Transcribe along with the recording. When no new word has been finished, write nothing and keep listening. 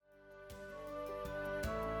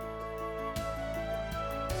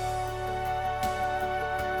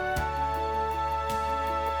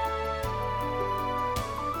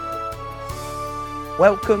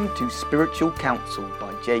Welcome to Spiritual Counsel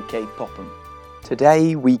by J.K. Popham.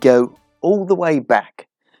 Today we go all the way back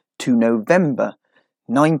to November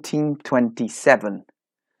 1927.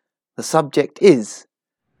 The subject is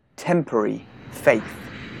temporary faith.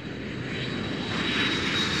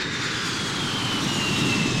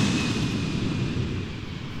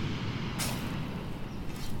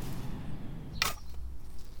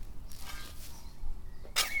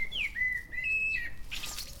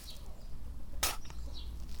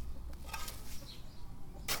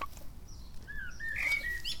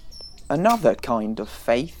 Another kind of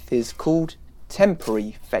faith is called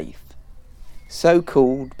temporary faith, so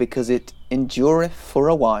called because it endureth for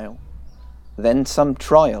a while. Then some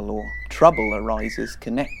trial or trouble arises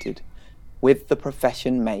connected with the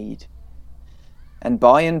profession made, and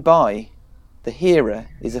by the hearer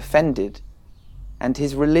is offended, and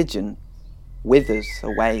his religion withers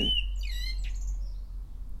away.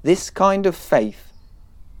 This kind of faith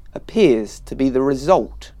appears to be the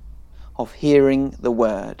result of hearing the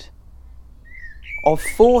word. Of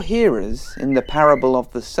 4 hearers in the parable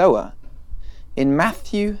of the sower, in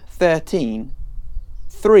Matthew 13,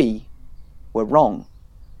 3 were wrong.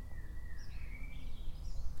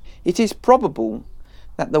 It is probable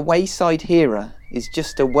that the wayside hearer is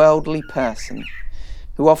just a worldly person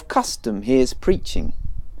who of custom hears preaching,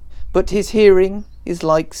 but his hearing is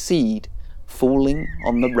like seed falling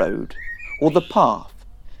on the road or the path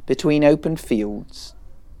between open fields.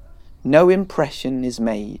 No impression is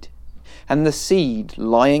made, and the seed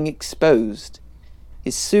lying exposed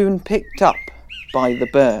is soon picked up by the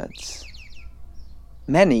birds.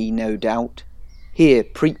 Many, no doubt, hear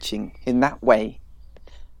preaching in that way.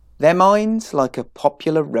 Their minds, like a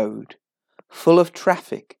popular road, full of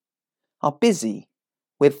traffic, are busy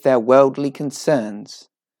with their worldly concerns,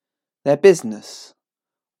 their business,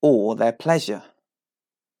 or their pleasure.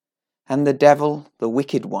 And the devil, the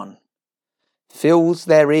wicked one, fills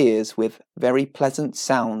their ears with very pleasant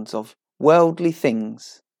sounds of worldly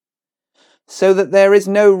things, so that there is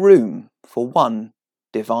no room for one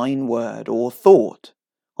divine word or thought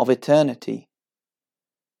of eternity.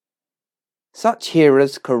 Such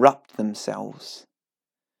hearers corrupt themselves,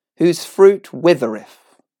 whose fruit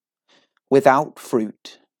withereth, without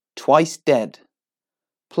fruit, twice dead,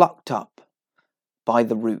 plucked up by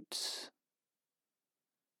the roots.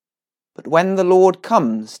 But when the Lord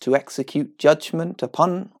comes to execute judgment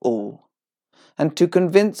upon all, and to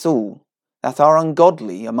convince all that are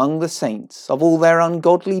ungodly among the saints of all their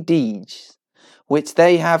ungodly deeds which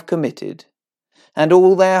they have committed, and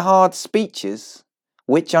all their hard speeches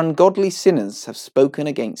which ungodly sinners have spoken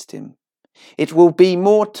against him, it will be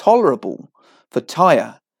more tolerable for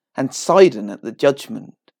Tyre and Sidon at the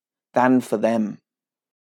judgment than for them.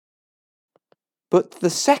 But the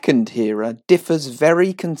second hearer differs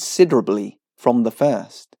very considerably from the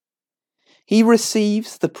first. He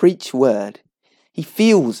receives the preached word, he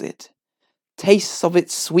feels it, tastes of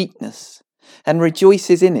its sweetness, and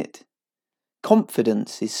rejoices in it.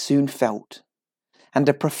 Confidence is soon felt, and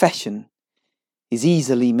a profession is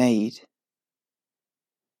easily made.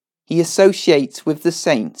 He associates with the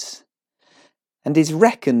saints, and is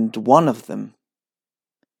reckoned one of them.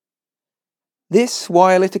 This,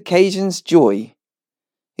 while it occasions joy,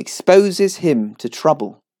 exposes him to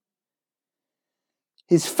trouble.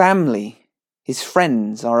 His family, his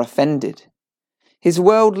friends are offended. His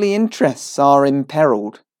worldly interests are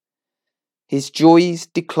imperilled. His joys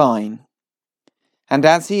decline. And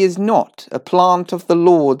as he is not a plant of the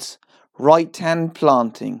Lord's right-hand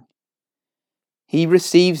planting, he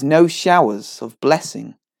receives no showers of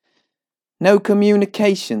blessing, no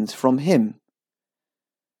communications from him,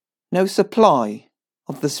 no supply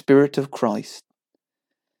of the Spirit of Christ,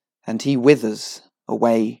 and he withers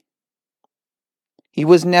away. He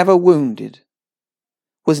was never wounded,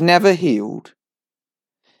 was never healed.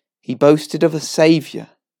 He boasted of a Saviour,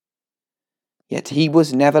 yet he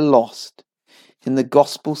was never lost in the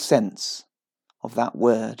gospel sense of that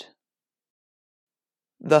word.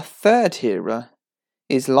 The third hearer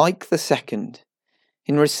is like the second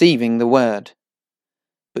in receiving the word,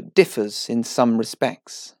 but differs in some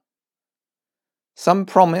respects. Some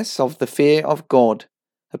promise of the fear of God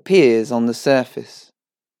appears on the surface,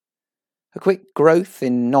 a quick growth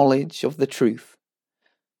in knowledge of the truth,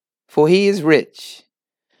 for he is rich,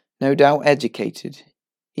 no doubt educated.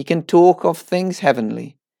 He can talk of things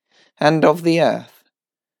heavenly and of the earth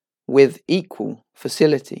with equal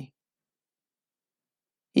facility.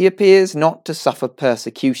 He appears not to suffer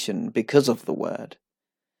persecution because of the word,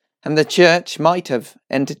 and the church might have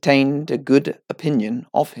entertained a good opinion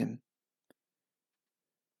of him.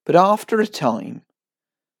 But after a time,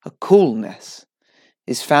 a coolness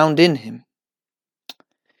is found in him,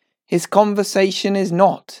 His conversation is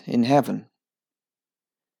not in heaven.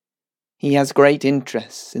 He has great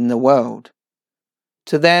interests in the world.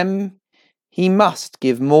 To them he must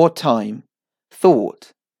give more time,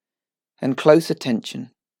 thought, and close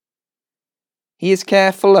attention. He is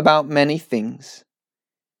careful about many things.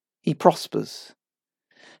 He prospers,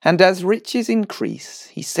 and as riches increase,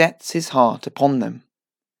 he sets his heart upon them,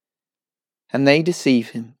 and they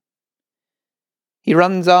deceive him. He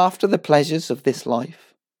runs after the pleasures of this life,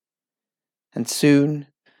 and soon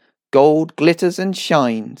gold glitters and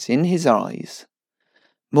shines in his eyes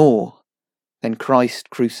more than Christ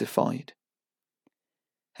crucified.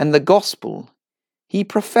 And the gospel he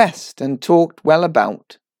professed and talked well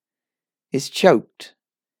about is choked,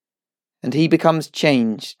 and he becomes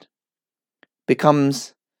changed,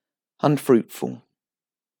 becomes unfruitful.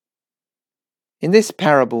 In this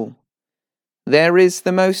parable, there is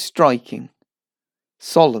the most striking,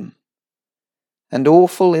 solemn, and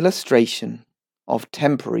awful illustration of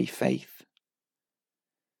temporary faith.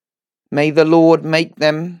 May the Lord make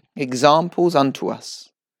them examples unto us,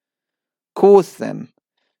 cause them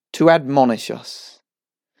to admonish us,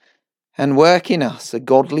 and work in us a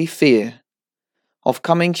godly fear of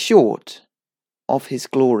coming short of his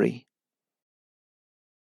glory.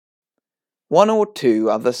 One or two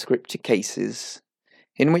other scripture cases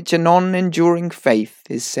in which a non-enduring faith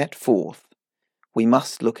is set forth we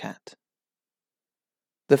must look at.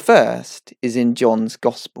 The first is in John's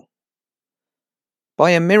Gospel.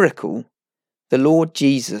 By a miracle, the Lord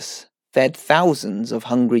Jesus fed thousands of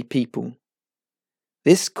hungry people.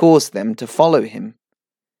 This caused them to follow him,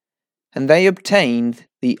 and they obtained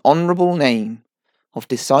the honourable name of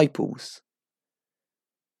disciples.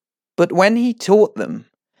 But when he taught them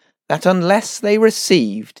that unless they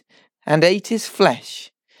received and ate his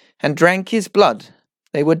flesh and drank his blood,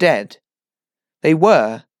 they were dead, they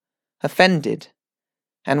were offended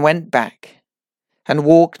and went back and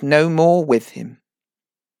walked no more with him.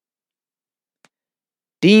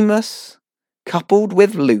 Demas, coupled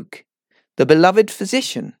with Luke, the beloved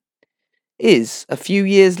physician, is a few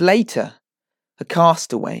years later a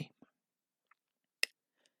castaway.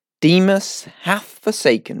 Demas hath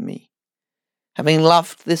forsaken me, having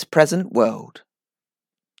loved this present world.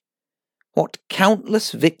 What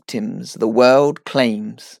countless victims the world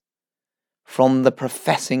claims from the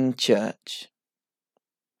professing church.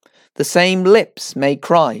 The same lips may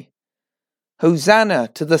cry, Hosanna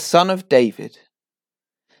to the Son of David,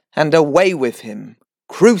 and away with him,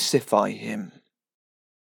 crucify him.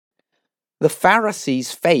 The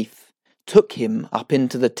Pharisees' faith took him up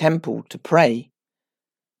into the temple to pray,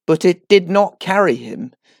 but it did not carry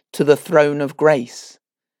him to the throne of grace.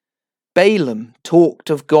 Balaam talked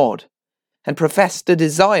of God and professed a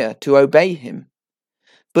desire to obey him,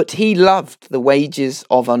 but he loved the wages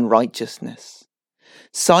of unrighteousness.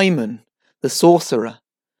 Simon, the sorcerer,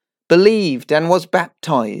 believed and was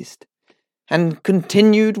baptized, and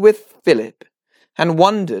continued with Philip, and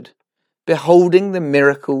wondered, beholding the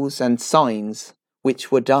miracles and signs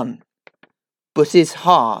which were done. But his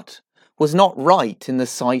heart was not right in the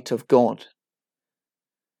sight of God.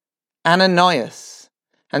 Ananias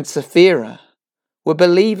and Sapphira were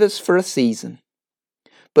believers for a season,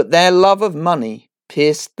 but their love of money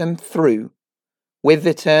pierced them through with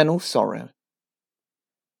eternal sorrow.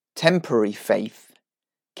 Temporary faith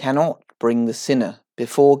cannot bring the sinner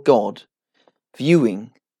before God,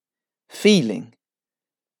 viewing, feeling,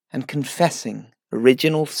 and confessing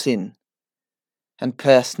original sin and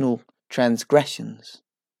personal transgressions.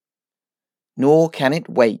 Nor can it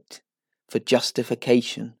wait for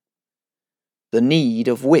justification, the need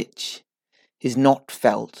of which is not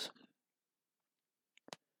felt.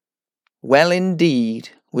 Well indeed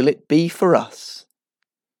will it be for us,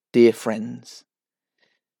 dear friends,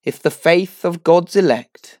 if the faith of God's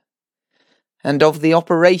elect and of the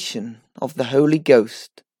operation of the Holy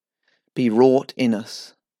Ghost be wrought in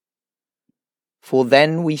us. For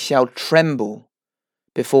then we shall tremble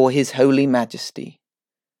before his holy majesty,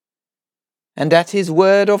 and at his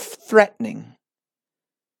word of threatening,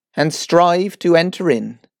 and strive to enter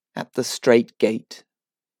in at the strait gate,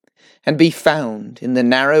 and be found in the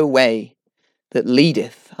narrow way that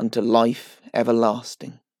leadeth unto life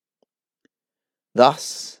everlasting.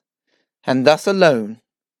 Thus, and thus alone,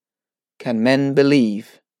 can men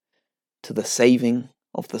believe to the saving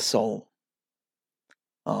of the soul.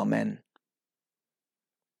 Amen.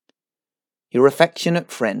 Your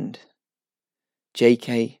affectionate friend,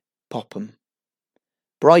 J.K. Popham.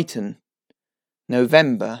 Brighton,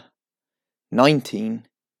 November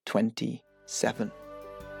 1927.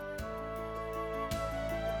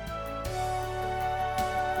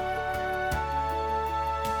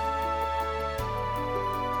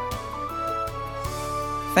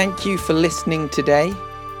 Thank you for listening today.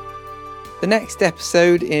 The next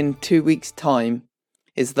episode in 2 weeks' time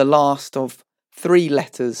is the last of 3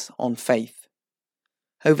 letters on faith.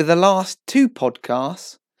 Over the last 2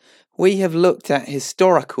 podcasts, we have looked at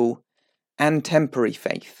historical and temporary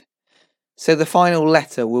faith. So the final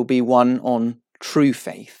letter will be one on true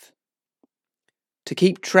faith. To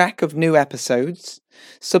keep track of new episodes,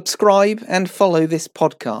 subscribe and follow this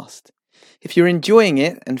podcast. If you're enjoying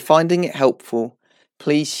it and finding it helpful,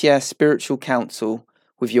 please share spiritual counsel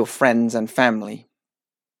with your friends and family.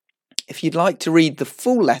 If you'd like to read the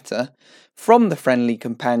full letter from the Friendly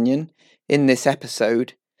Companion in this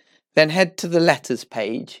episode, then head to the letters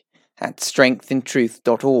page at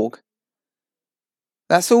strengthintruth.org.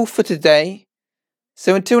 That's all for today.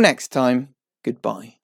 So until next time, goodbye.